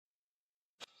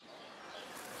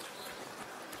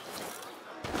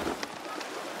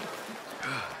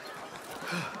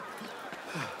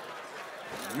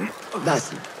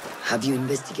Basim, have you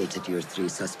investigated your 3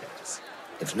 suspects?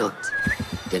 If not,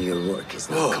 then your work is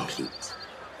not complete.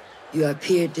 You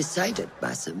appear decided,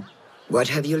 Basim. What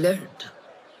have you learned?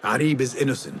 Arib is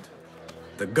innocent.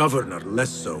 The governor less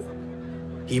so.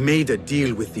 He made a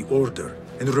deal with the Order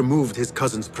and removed his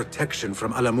cousin's protection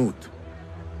from Alamut.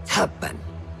 Tabban.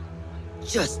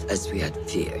 Just as we had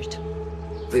feared.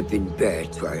 We've been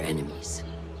bared to our enemies.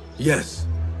 Yes.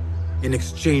 In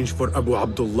exchange for Abu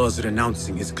Abdullah's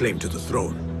renouncing his claim to the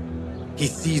throne. He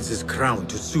cedes his crown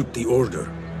to suit the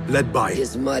Order, led by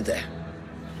his mother.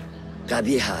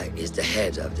 Qabiha is the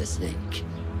head of the snake.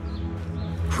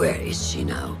 Where is she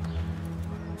now?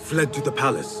 Fled to the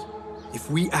palace. If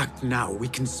we act now, we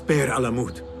can spare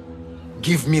Alamut.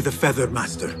 Give me the feather,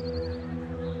 Master.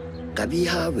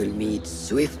 Qabiha will meet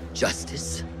swift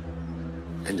justice,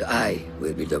 and I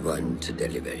will be the one to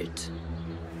deliver it.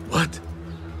 What?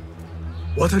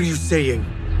 What are you saying?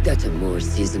 That a more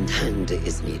seasoned hand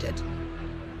is needed.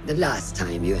 The last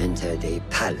time you entered a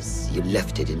palace, you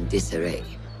left it in disarray,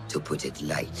 to put it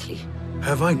lightly.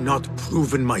 Have I not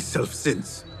proven myself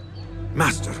since?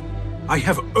 Master, I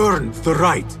have earned the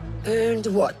right. Earned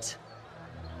what?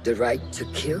 The right to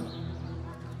kill?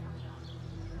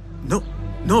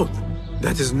 No,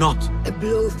 that is not. A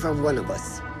blow from one of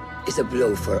us is a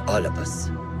blow for all of us.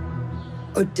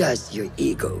 Or does your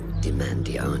ego demand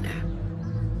the honor?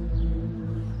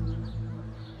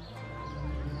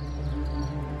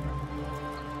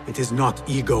 It is not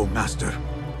ego, Master.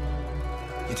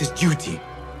 It is duty.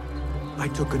 I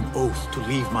took an oath to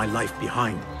leave my life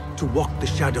behind, to walk the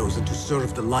shadows and to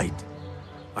serve the light.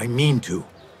 I mean to.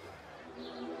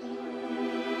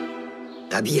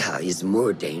 Qabiha is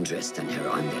more dangerous than her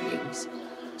underlings.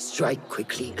 Strike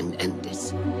quickly and end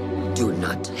this. Do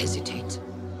not hesitate.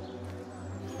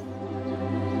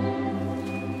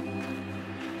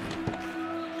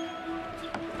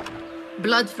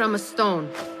 Blood from a stone.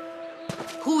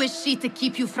 Who is she to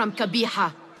keep you from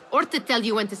Qabiha, or to tell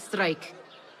you when to strike?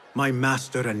 My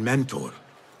master and mentor,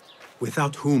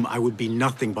 without whom I would be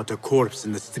nothing but a corpse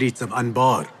in the streets of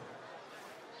Anbar.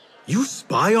 You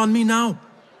spy on me now?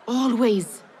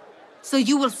 Always. So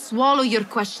you will swallow your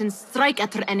questions, strike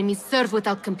at her enemies, serve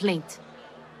without complaint.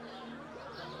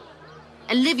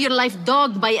 And live your life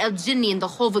dogged by El Jinni in the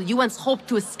hovel you once hoped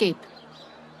to escape.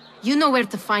 You know where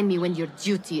to find me when your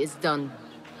duty is done.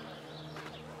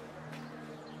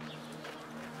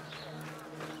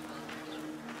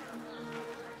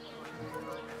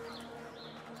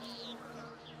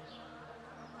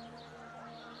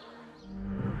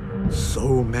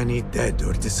 So many dead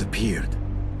or disappeared.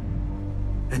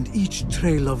 And each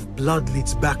trail of blood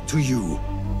leads back to you,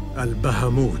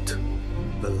 Al-Bahamut,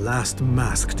 the last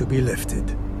mask to be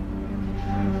lifted.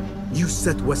 You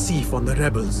set Wasif on the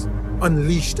rebels,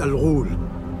 unleashed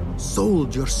Al-Ghul,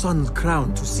 sold your son's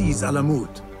crown to seize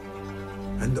Alamut.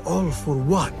 And all for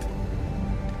what?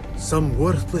 Some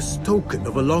worthless token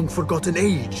of a long-forgotten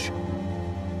age.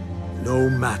 No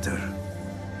matter.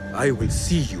 I will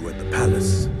see you at the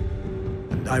palace,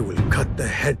 and I will cut the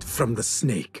head from the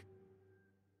snake.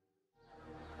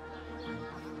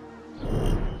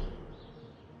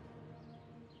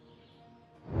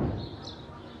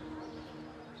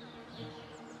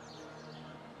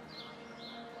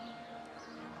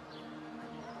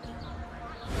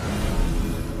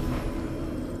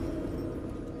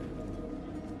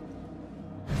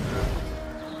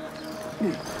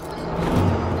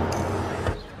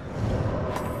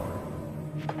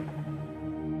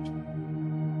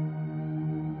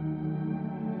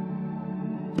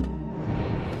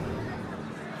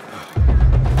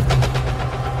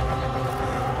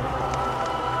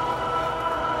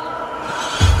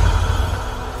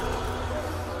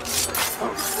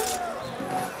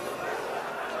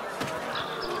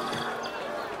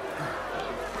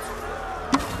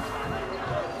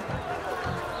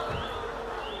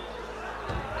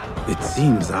 It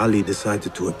seems Ali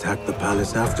decided to attack the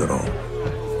palace after all.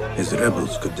 His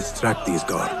rebels could distract these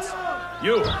guards.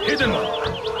 You, hidden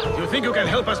one! You think you can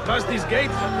help us pass these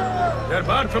gates? They're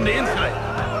barred from the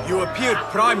inside. You appeared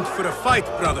primed for a fight,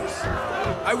 brothers.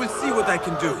 I will see what I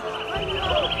can do.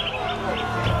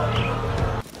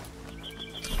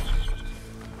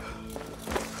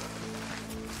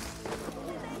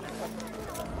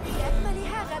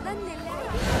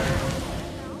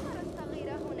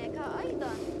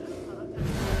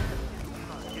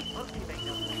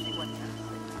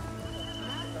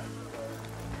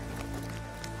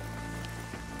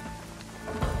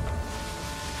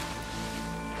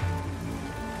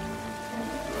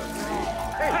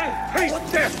 Hey,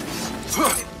 what the?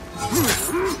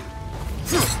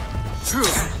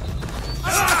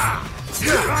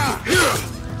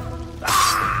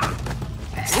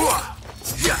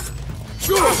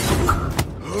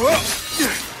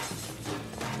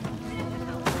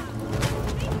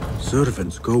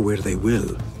 Servants go where they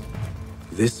will.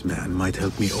 This man might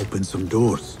help me open some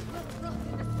doors.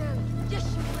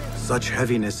 Such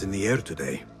heaviness in the air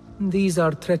today. These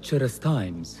are treacherous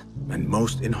times. And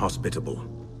most inhospitable.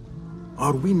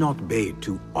 Are we not bade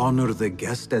to honor the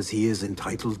guest as he is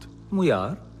entitled? We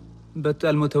are. But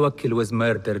Al-Mutawakkil was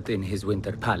murdered in his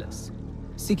winter palace.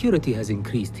 Security has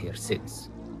increased here since.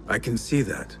 I can see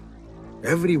that.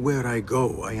 Everywhere I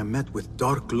go, I am met with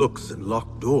dark looks and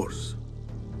locked doors.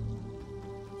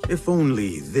 If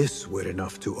only this were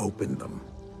enough to open them.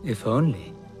 If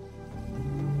only.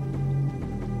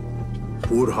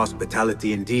 Poor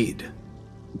hospitality indeed.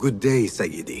 Good day,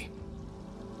 Sayyidi.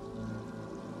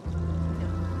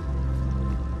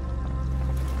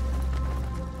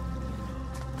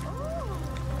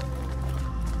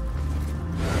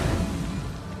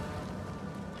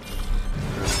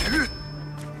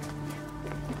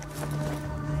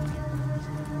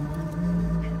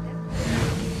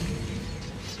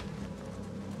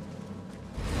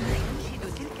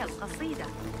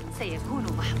 سيكون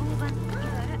محظوظا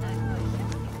إذا رأى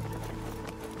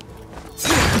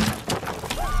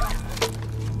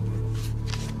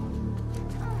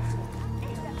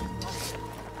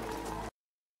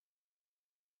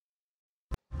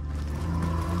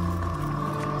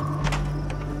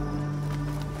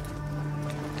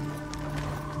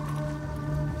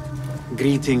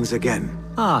Greetings again.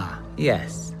 Ah,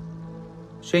 yes.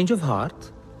 Change of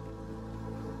heart?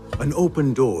 An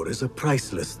open door is a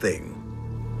priceless thing.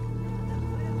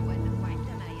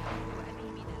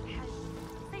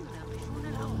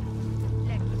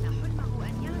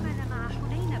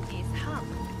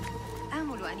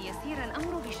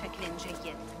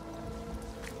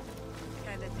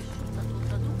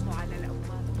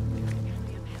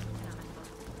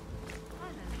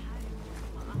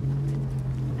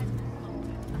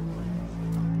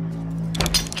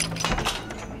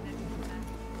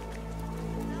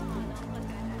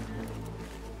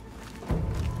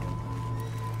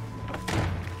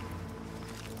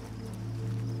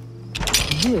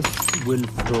 This will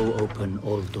throw open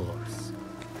all doors.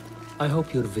 I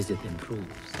hope your visit improves.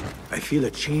 I feel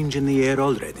a change in the air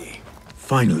already.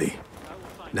 Finally.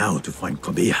 Now to find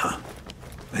Qabiha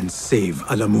and save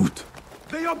Alamut.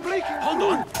 They are breaking. Hold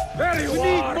on. There you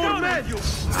need more men.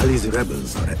 Ali's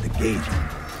rebels are at the gate.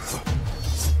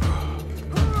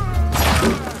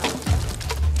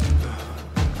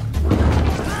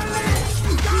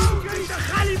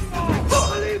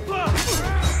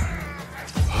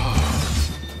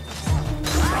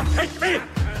 Take me!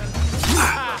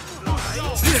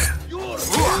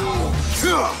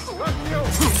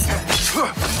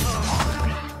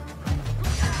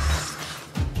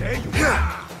 There you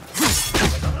go.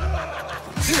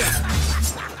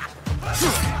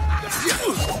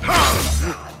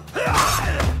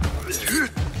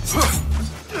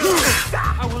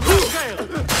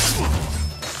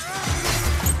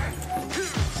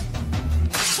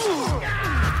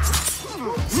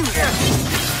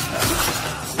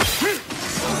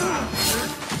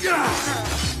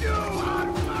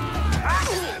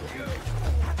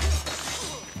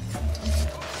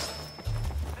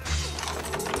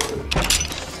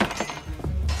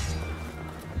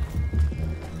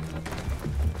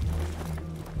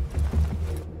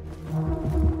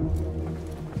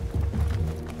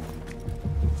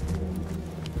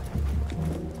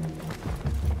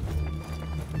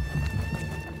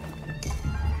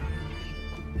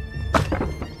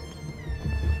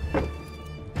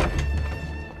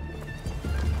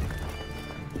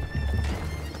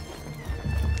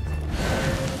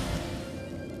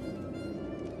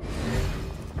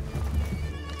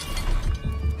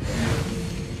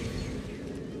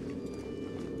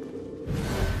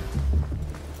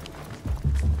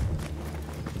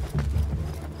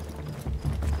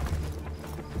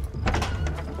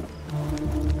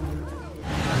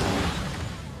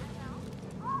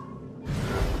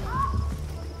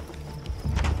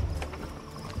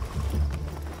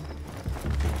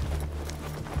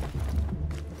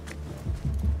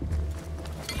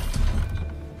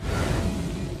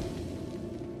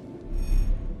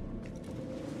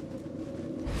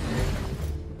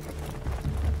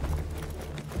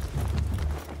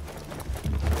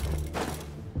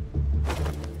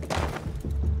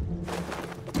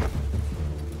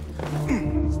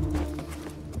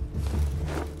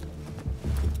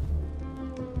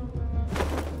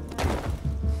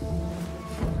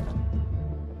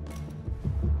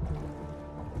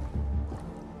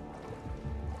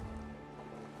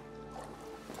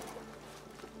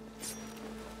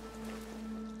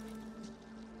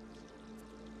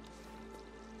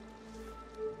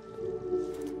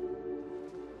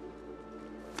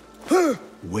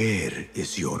 Where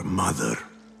is your mother?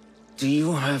 Do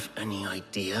you have any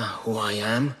idea who I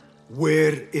am?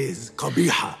 Where is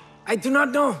Qabiha? I do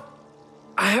not know.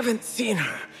 I haven't seen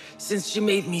her since she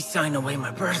made me sign away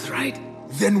my birthright.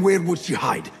 Then where would she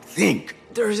hide? Think!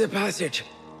 There is a passage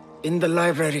in the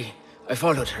library. I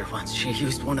followed her once. She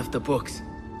used one of the books.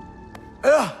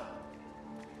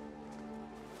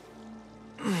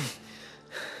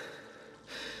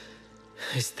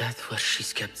 Is that where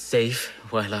she's kept safe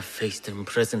while I've faced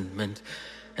imprisonment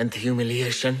and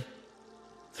humiliation?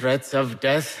 Threats of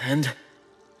death and...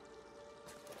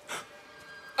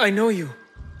 I know you.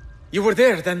 You were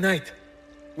there that night,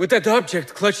 with that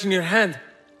object clutched in your hand,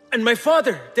 and my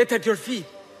father dead at your feet.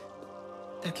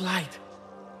 That light,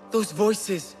 those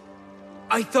voices.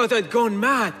 I thought I'd gone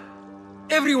mad.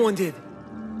 Everyone did.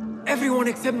 Everyone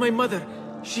except my mother.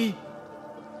 She...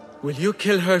 Will you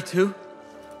kill her too?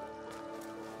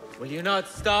 Will you not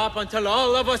stop until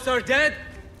all of us are dead?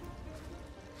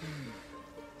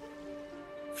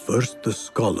 First the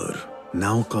scholar,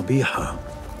 now Qabiha.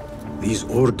 These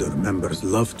Order members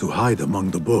love to hide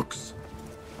among the books.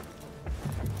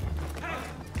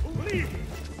 Please!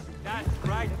 That's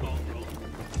right, Corporal.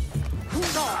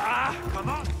 Come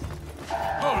on!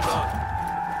 Hold on!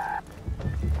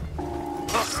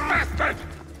 Bastard!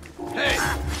 Hey!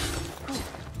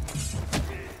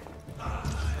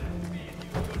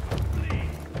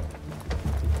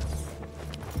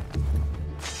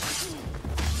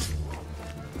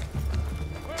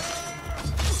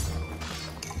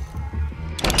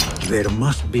 There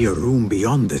must be a room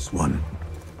beyond this one,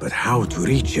 but how to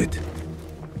reach it?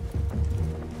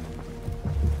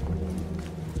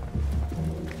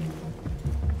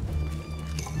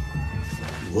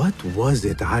 What was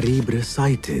it Arib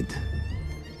recited?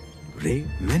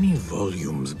 Many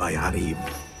volumes by Arib.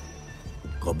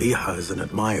 Qabiha is an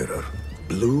admirer.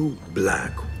 Blue,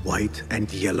 black, white,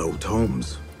 and yellow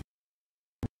tomes.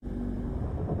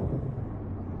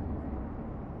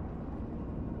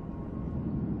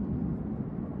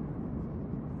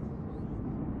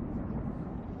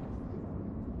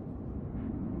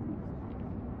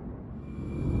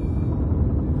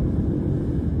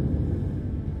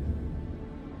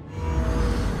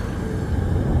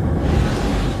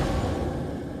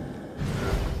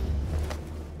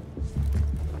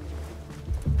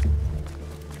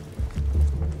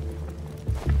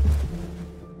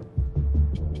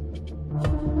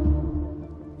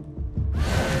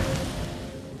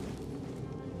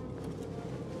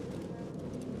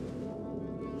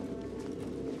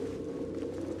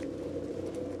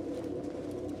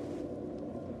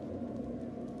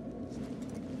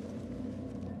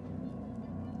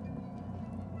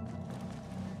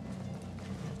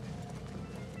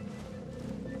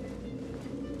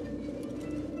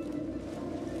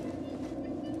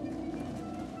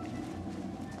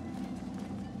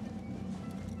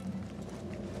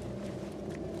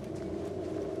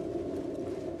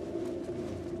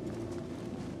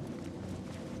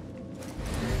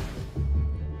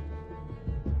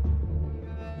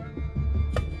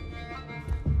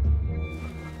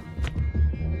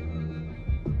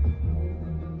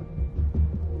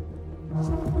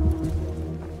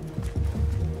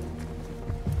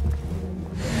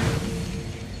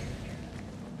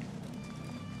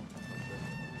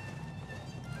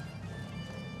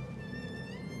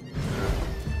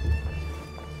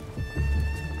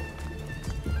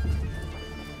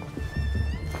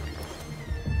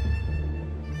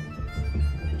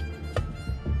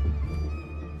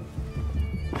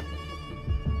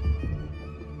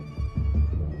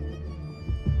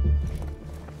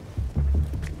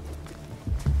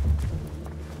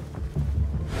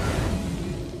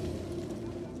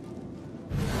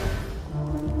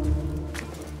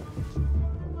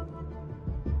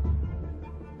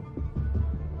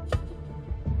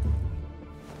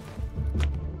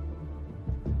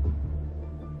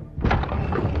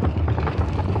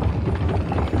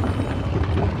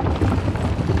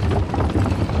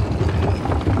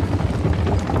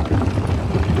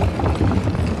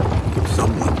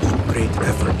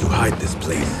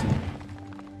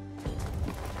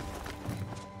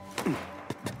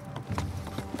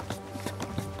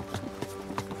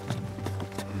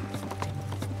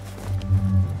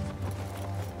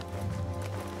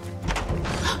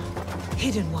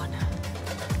 Hidden one.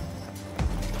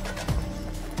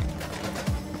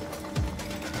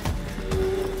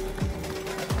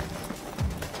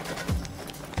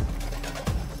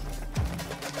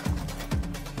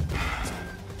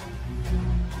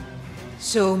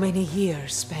 So many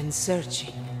years spent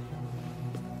searching.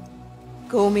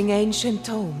 Combing ancient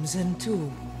tomes and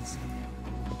tombs.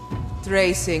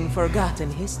 Tracing forgotten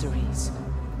histories.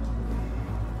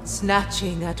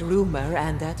 snatching at rumor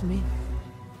and at me.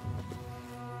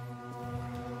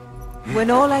 When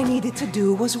all I needed to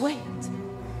do was wait.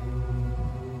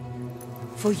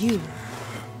 For you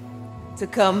to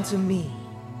come to me.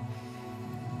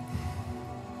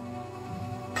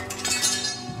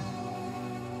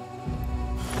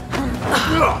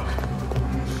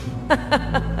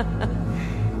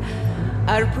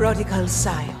 Our prodigal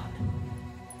scion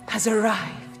has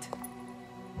arrived.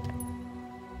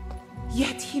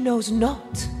 Yet he knows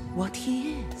not what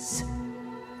he is.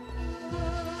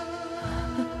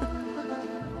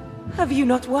 Have you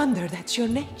not wondered at your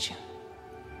nature?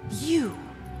 You,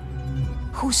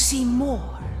 who see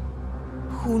more,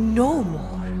 who know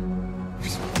more.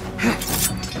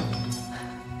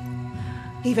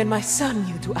 Even my son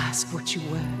knew to ask what you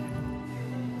were.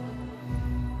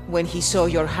 When he saw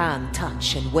your hand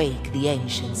touch and wake the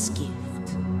ancient's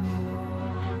gift.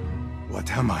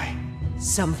 What am I?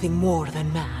 Something more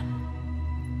than man.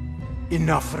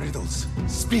 Enough riddles.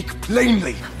 Speak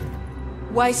plainly!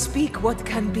 Why speak what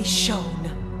can be shown?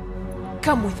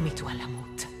 Come with me to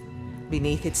Alamut.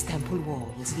 Beneath its temple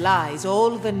walls lies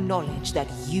all the knowledge that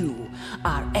you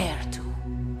are heir to.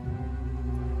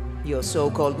 Your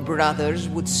so-called brothers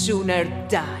would sooner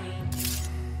die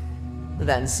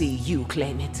than see you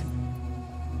claim it.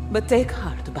 But take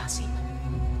heart, Basim.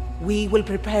 We will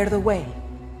prepare the way.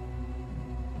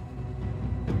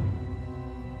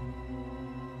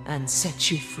 And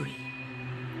set you free.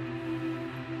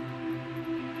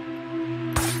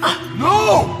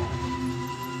 No!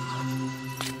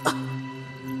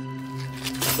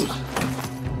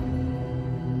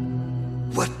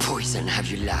 What poison have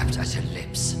you lapped at her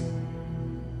lips?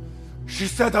 She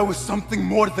said I was something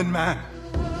more than man.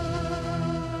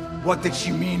 What did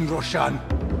she mean, Roshan?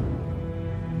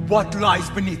 What lies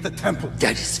beneath the temple?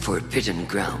 That is forbidden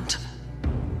ground.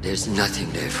 There's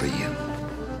nothing there for you.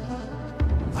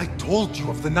 I told you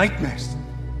of the nightmares.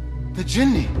 The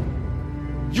Jinni.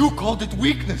 You called it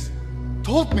weakness.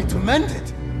 Told me to mend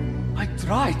it. I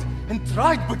tried and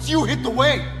tried, but you hid the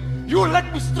way. You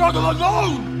let me struggle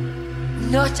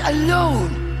alone! Not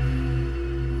alone!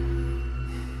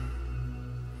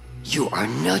 You are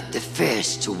not the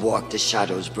first to walk the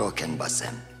shadows broken,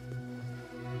 Basim.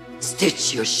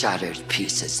 Stitch your shattered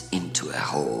pieces into a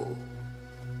whole.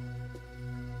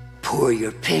 Pour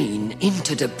your pain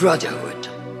into the Brotherhood.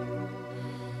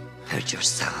 Purge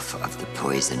yourself of the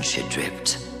poison she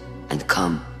dripped, and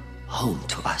come home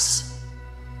to us.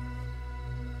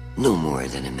 No more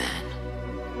than a man,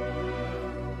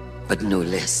 but no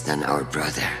less than our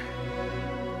brother.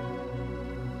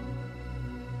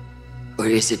 Or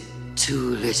is it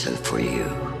too little for you?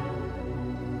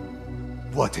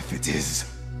 What if it is?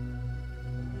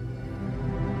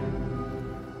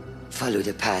 Follow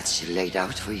the path she laid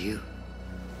out for you,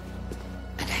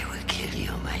 and I will kill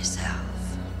you myself.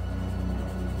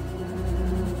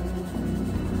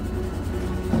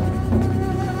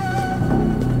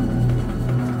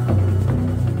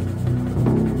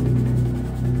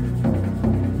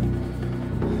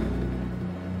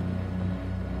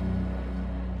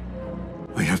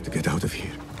 I have to get out of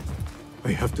here.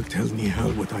 I have to tell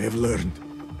Nihal what I have learned.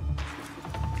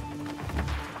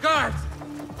 Guard!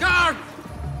 Guard!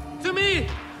 To me!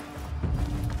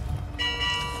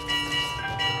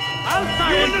 I'll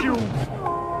silence you!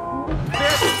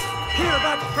 Hear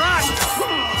that cry!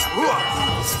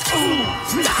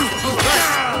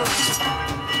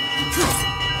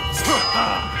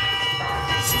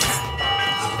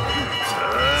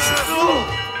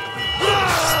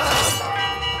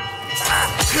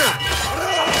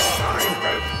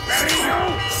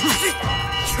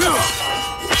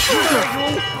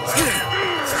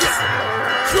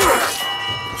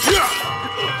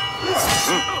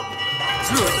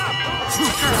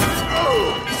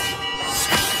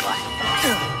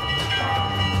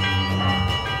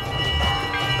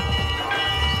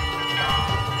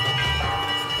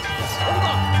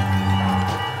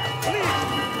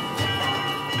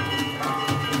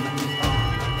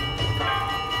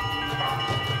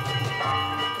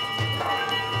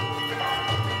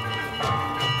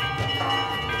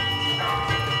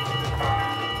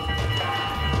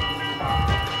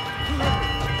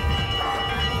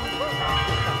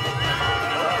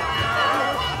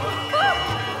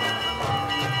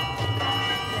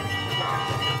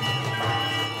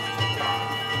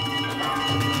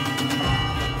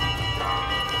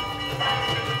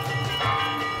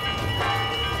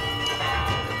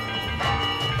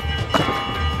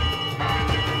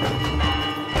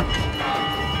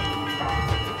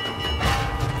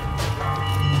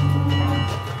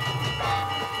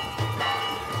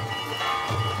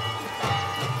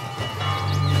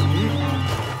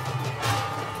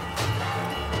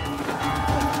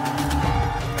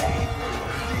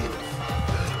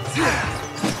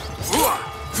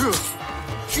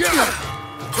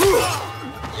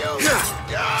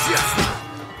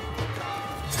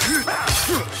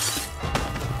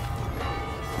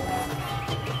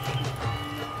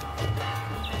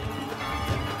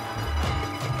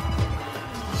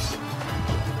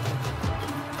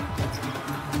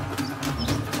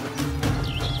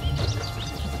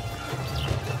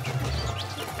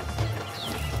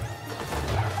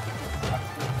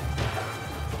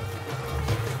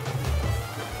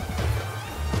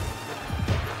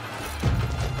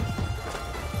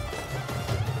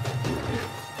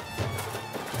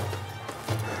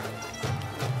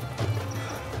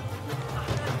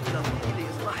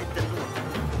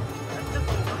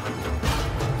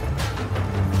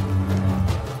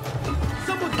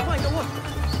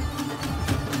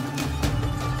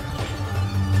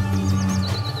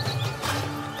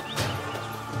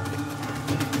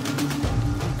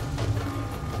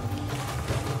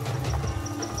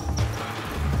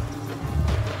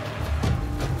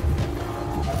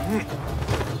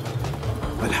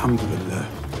 Alhamdulillah.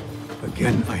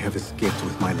 Again, I have escaped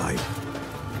with my life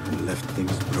and left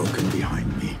things broken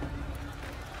behind me.